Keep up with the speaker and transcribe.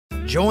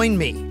Join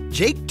me,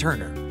 Jake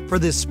Turner, for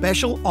this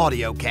special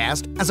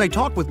audiocast as I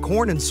talk with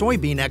corn and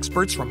soybean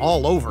experts from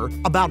all over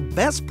about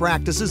best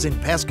practices in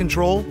pest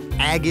control,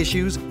 ag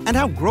issues, and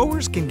how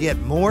growers can get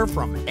more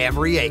from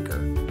every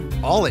acre.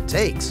 All it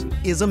takes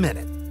is a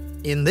minute.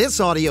 In this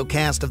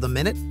audiocast of The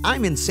Minute,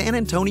 I'm in San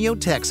Antonio,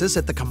 Texas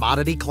at the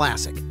Commodity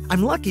Classic.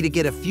 I'm lucky to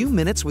get a few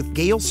minutes with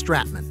Gail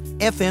Stratman,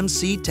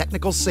 FMC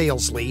Technical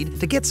Sales Lead,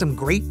 to get some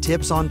great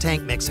tips on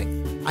tank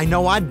mixing. I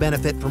know I'd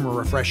benefit from a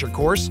refresher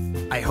course.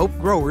 I hope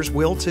growers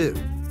will too.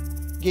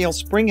 Gail,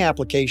 spring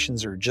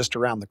applications are just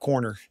around the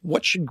corner.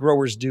 What should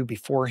growers do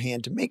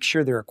beforehand to make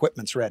sure their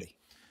equipment's ready?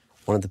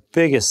 One of the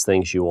biggest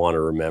things you want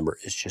to remember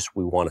is just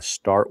we want to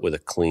start with a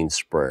clean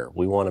sprayer.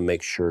 We want to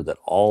make sure that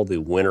all the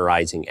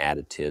winterizing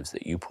additives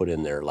that you put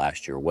in there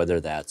last year, whether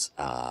that's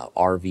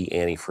RV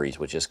antifreeze,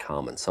 which is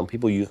common. Some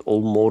people use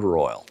old motor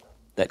oil.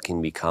 That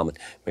can be common.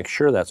 Make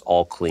sure that's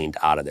all cleaned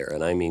out of there,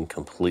 and I mean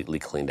completely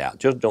cleaned out.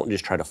 Don't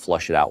just try to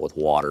flush it out with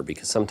water,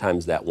 because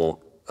sometimes that won't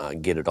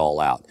get it all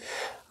out.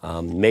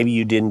 Maybe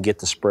you didn't get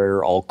the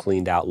sprayer all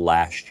cleaned out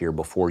last year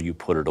before you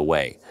put it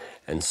away.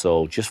 And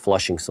so just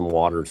flushing some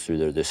water through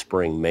there this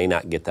spring may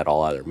not get that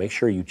all out of there. Make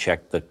sure you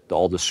check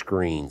all the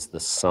screens,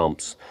 the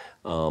sumps,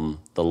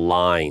 the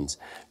lines,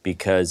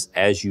 because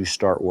as you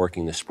start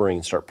working the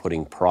spring, start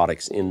putting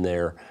products in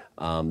there,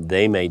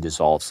 they may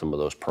dissolve some of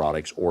those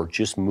products, or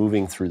just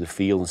moving through the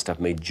field and stuff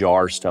may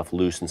jar stuff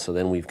loose, and so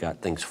then we've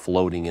got things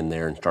floating in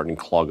there and starting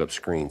to clog up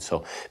screens.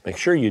 So make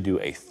sure you do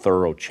a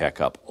thorough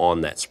checkup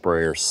on that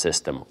sprayer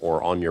system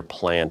or on your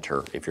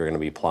planter if you're going to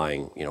be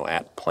applying,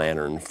 at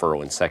planter and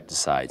furrow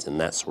insecticides and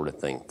that sort of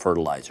thing,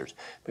 fertilizers.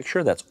 Make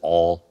sure that's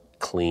all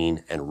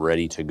clean and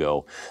ready to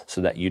go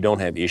so that you don't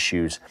have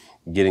issues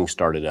getting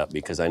started up,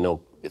 because I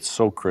know it's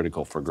so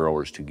critical for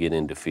growers to get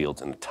into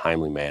fields in a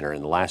timely manner,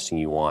 and the last thing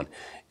you want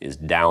is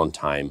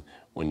downtime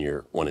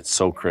when it's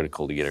so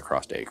critical to get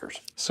across acres.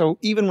 So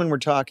even when we're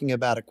talking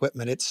about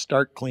equipment, it's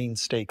start clean,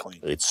 stay clean.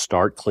 It's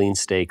start clean,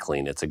 stay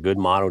clean. It's a good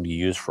motto to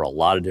use for a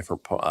lot of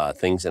different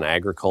things in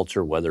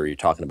agriculture, whether you're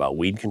talking about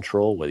weed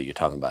control, whether you're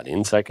talking about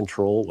insect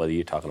control, whether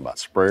you're talking about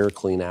sprayer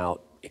clean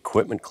out,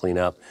 equipment clean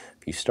up.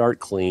 If you start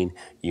clean,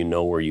 you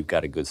know where you've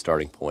got a good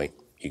starting point.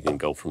 You can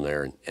go from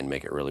there and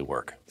make it really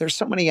work. There's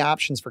so many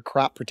options for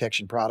crop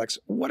protection products.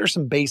 What are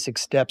some basic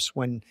steps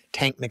when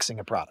tank mixing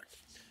a product?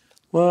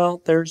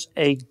 Well, there's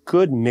a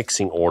good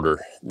mixing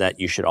order that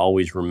you should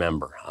always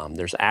remember.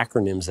 There's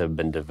acronyms that have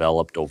been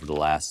developed over the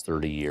last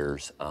 30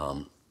 years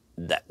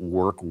that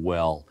work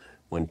well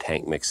when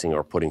tank mixing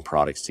or putting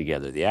products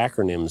together. The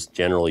acronyms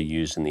generally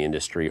used in the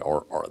industry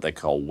are they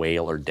call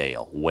WALE or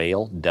DALE.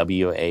 WALE,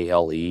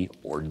 W-A-L-E,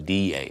 or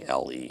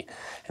D-A-L-E.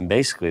 And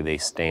basically they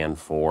stand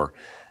for,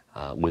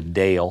 with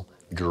DALE,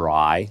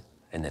 dry,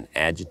 and then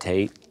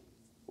agitate,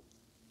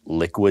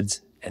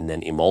 liquids, and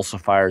then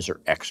emulsifiers are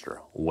extra.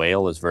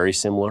 WALE is very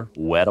similar.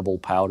 Wettable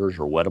powders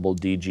or wettable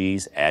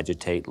DGs,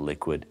 agitate,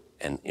 liquid,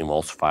 and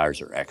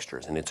emulsifiers are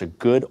extras. And it's a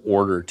good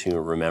order to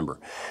remember.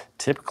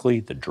 Typically,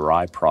 the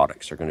dry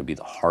products are going to be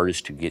the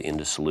hardest to get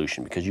into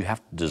solution because you have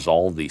to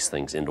dissolve these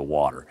things into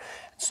water.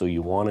 So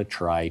you want to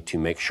try to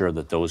make sure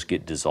that those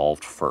get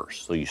dissolved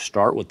first. So you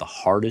start with the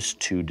hardest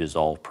to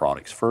dissolve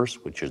products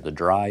first, which are the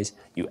dries.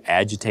 You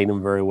agitate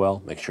them very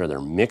well, make sure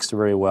they're mixed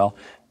very well.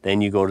 Then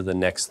you go to the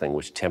next thing,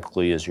 which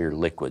typically is your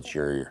liquids,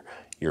 your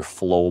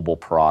flowable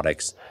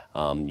products,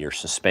 your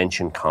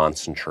suspension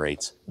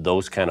concentrates,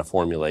 those kind of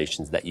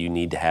formulations that you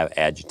need to have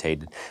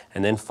agitated.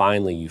 And then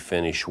finally you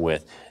finish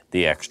with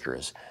the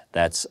extras.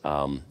 That's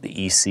the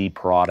EC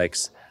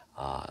products,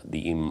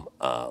 the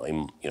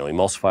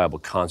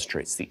emulsifiable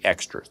concentrates, the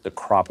extras, the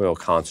crop oil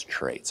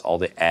concentrates, all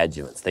the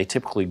adjuvants. They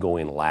typically go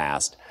in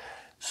last.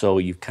 So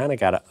you've kind of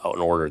got an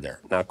order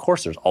there. Now, of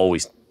course, there's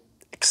always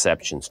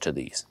exceptions to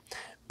these,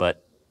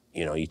 but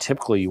you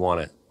typically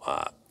want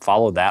to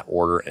follow that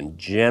order, and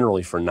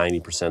generally for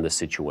 90% of the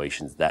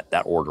situations,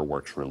 that order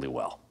works really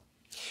well.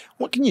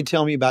 What can you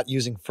tell me about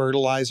using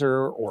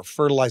fertilizer or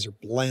fertilizer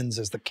blends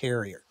as the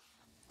carrier?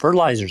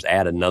 Fertilizers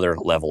add another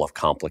level of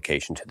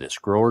complication to this.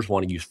 Growers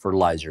want to use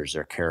fertilizer as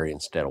their carrier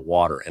instead of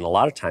water, and a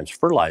lot of times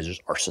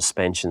fertilizers are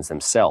suspensions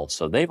themselves,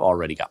 so they've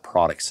already got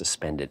products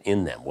suspended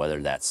in them,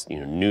 whether that's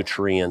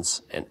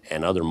nutrients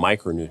and other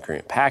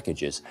micronutrient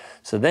packages.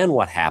 So then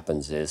what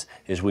happens is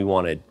we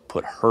want to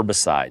put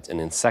herbicides and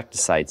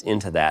insecticides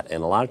into that,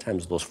 and a lot of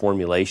times those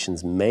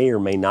formulations may or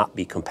may not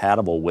be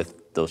compatible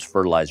with those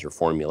fertilizer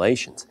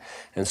formulations.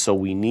 And so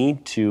we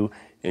need to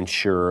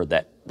ensure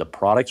that the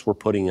products we're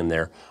putting in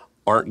there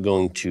aren't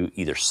going to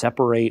either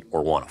separate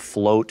or want to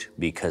float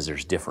because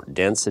there's different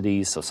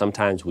densities. So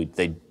sometimes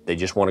they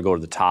just want to go to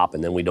the top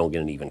and then we don't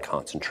get an even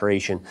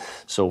concentration.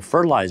 So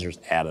fertilizers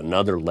add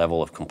another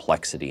level of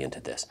complexity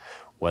into this,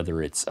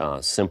 whether it's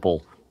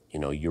simple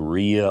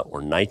urea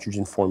or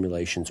nitrogen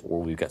formulations, or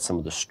we've got some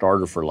of the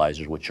starter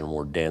fertilizers which are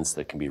more dense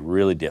that can be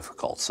really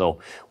difficult. So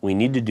we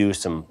need to do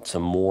some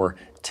more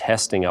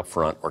testing up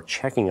front or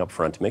checking up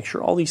front to make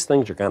sure all these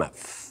things are going to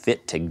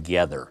fit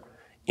together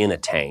in a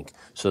tank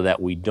so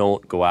that we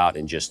don't go out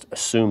and just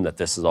assume that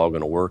this is all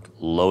going to work,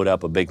 load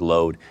up a big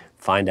load,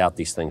 find out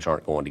these things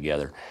aren't going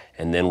together,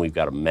 and then we've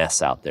got a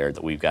mess out there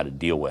that we've got to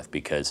deal with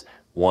because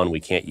one, we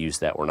can't use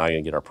that. We're not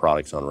going to get our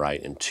products on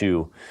right. And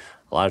two,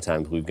 a lot of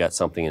times we've got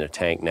something in a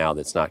tank now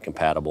that's not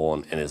compatible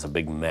and is a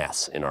big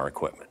mess in our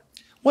equipment.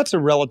 What's a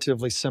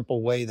relatively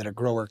simple way that a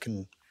grower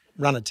can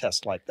run a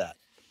test like that?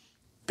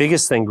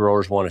 Biggest thing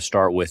growers want to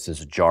start with is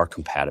a jar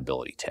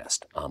compatibility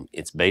test.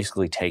 It's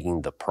basically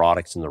taking the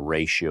products and the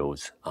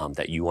ratios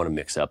that you want to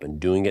mix up and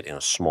doing it in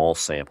a small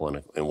sample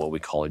in what we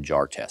call a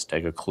jar test.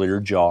 Take a clear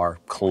jar,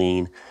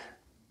 clean,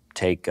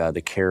 take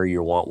the carrier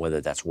you want,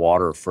 whether that's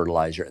water or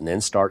fertilizer, and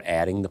then start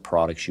adding the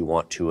products you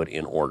want to it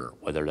in order,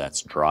 whether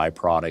that's dry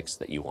products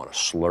that you want to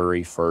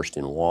slurry first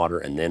in water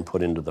and then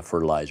put into the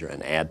fertilizer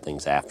and add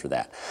things after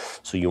that.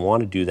 So you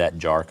want to do that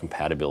jar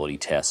compatibility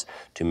test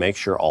to make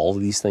sure all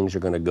of these things are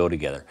going to go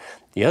together.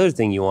 The other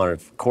thing you want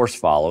to, of course,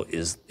 follow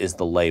is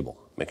the label.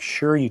 Make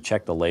sure you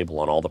check the label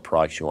on all the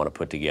products you want to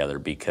put together,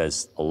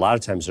 because a lot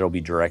of times there'll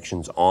be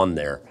directions on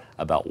there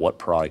about what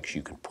products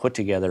you can put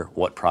together,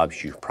 what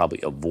products you probably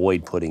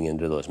avoid putting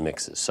into those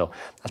mixes. So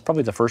that's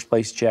probably the first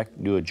place to check.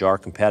 Do a jar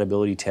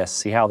compatibility test,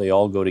 see how they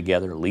all go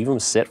together, leave them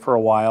sit for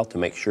a while to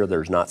make sure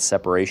there's not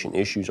separation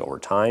issues over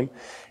time.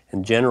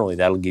 And generally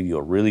that'll give you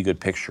a really good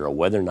picture of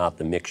whether or not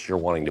the mix you're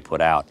wanting to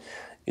put out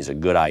is a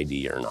good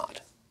idea or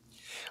not.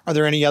 Are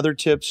there any other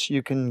tips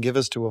you can give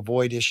us to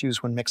avoid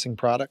issues when mixing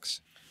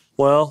products?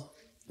 Well,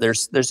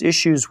 there's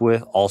issues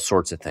with all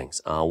sorts of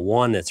things.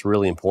 One that's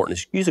really important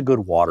is use a good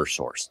water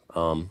source.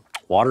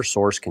 Water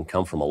source can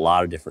come from a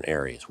lot of different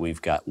areas. We've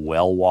got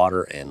well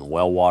water, and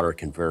well water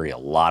can vary a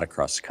lot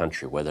across the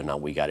country, whether or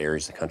not we got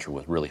areas of the country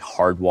with really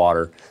hard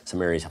water.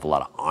 Some areas have a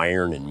lot of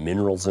iron and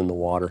minerals in the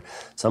water.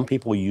 Some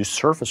people use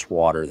surface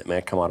water that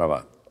may come out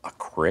of a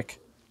creek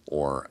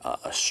or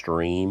a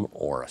stream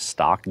or a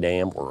stock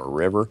dam or a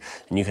river,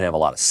 and you can have a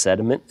lot of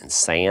sediment and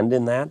sand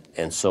in that,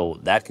 and so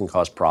that can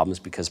cause problems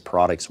because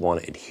products want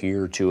to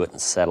adhere to it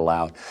and settle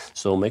out.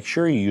 So make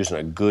sure you're using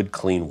a good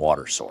clean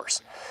water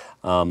source.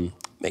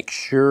 Make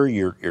sure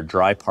your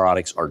dry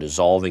products are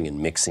dissolving and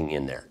mixing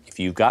in there. If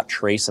you've got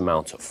trace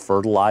amounts of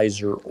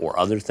fertilizer or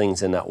other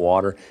things in that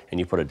water and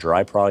you put a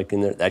dry product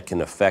in there, that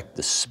can affect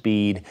the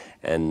speed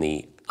and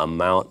the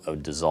amount of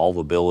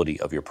dissolvability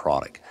of your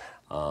product.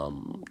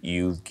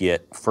 You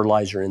get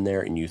fertilizer in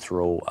there and you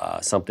throw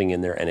something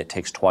in there and it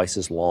takes twice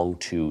as long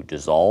to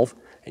dissolve,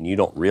 and you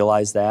don't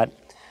realize that.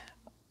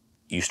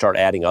 You start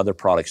adding other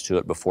products to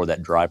it before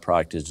that dry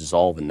product is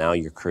dissolved, and now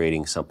you're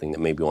creating something that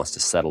maybe wants to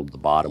settle to the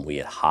bottom. We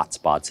had hot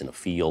spots in a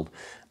field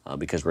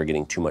because we're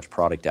getting too much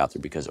product out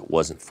there because it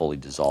wasn't fully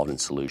dissolved in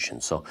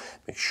solution. So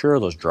make sure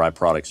those dry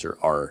products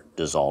are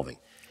dissolving.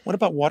 What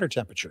about water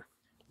temperature?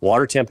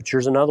 Water temperature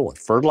is another one.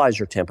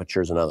 Fertilizer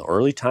temperature is another.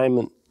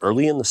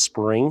 Early in the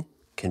spring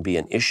can be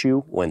an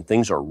issue when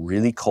things are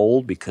really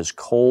cold, because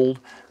cold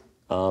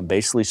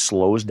basically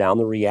slows down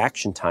the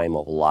reaction time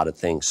of a lot of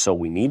things. So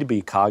we need to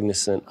be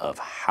cognizant of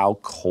how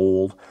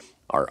cold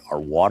our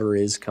water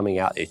is coming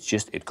out. It's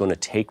going to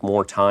take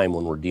more time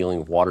when we're dealing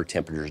with water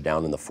temperatures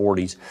down in the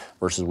 40s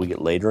versus we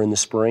get later in the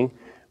spring.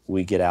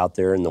 We get out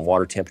there and the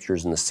water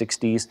temperatures in the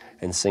 60s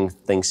and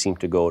things seem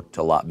to go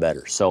to a lot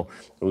better. So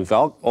we've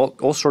got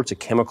all sorts of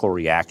chemical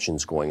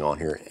reactions going on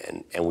here,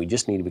 and we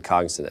just need to be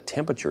cognizant that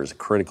temperature is a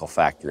critical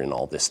factor in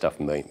all this stuff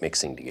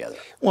mixing together.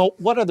 Well,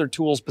 what other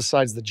tools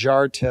besides the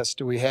jar test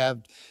do we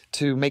have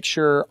to make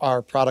sure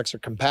our products are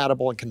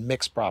compatible and can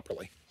mix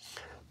properly?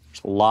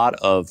 There's a lot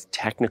of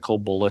technical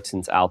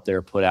bulletins out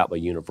there put out by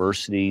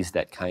universities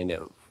that kind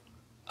of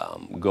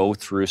go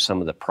through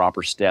some of the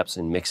proper steps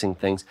in mixing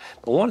things.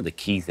 But one of the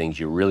key things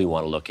you really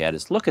want to look at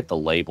is look at the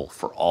label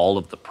for all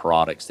of the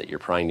products that you're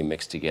trying to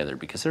mix together,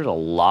 because there's a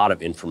lot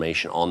of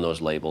information on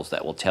those labels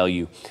that will tell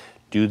you,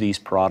 do these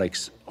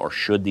products or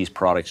should these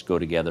products go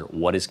together,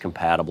 what is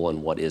compatible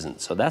and what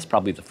isn't. So that's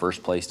probably the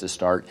first place to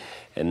start,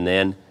 and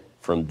then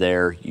from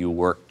there you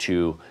work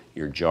to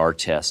your jar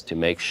test to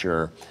make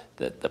sure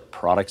that the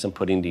products I'm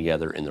putting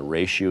together in the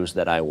ratios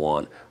that I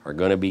want are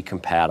going to be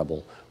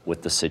compatible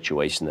with the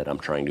situation that I'm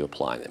trying to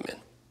apply them in.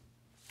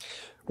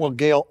 Well,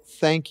 Gail,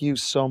 thank you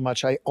so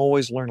much. I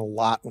always learn a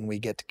lot when we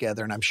get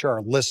together, and I'm sure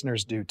our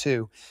listeners do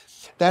too.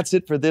 That's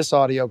it for this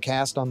audio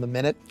cast on the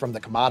Minute from the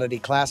Commodity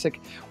Classic,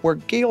 where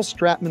Gail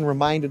Stratman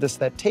reminded us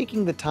that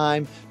taking the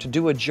time to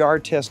do a jar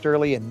test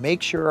early and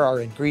make sure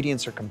our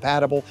ingredients are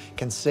compatible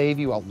can save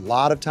you a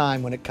lot of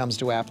time when it comes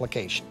to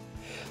application.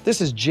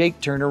 This is Jake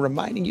Turner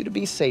reminding you to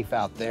be safe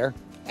out there,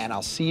 and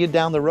I'll see you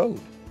down the road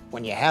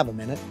when you have a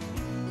minute.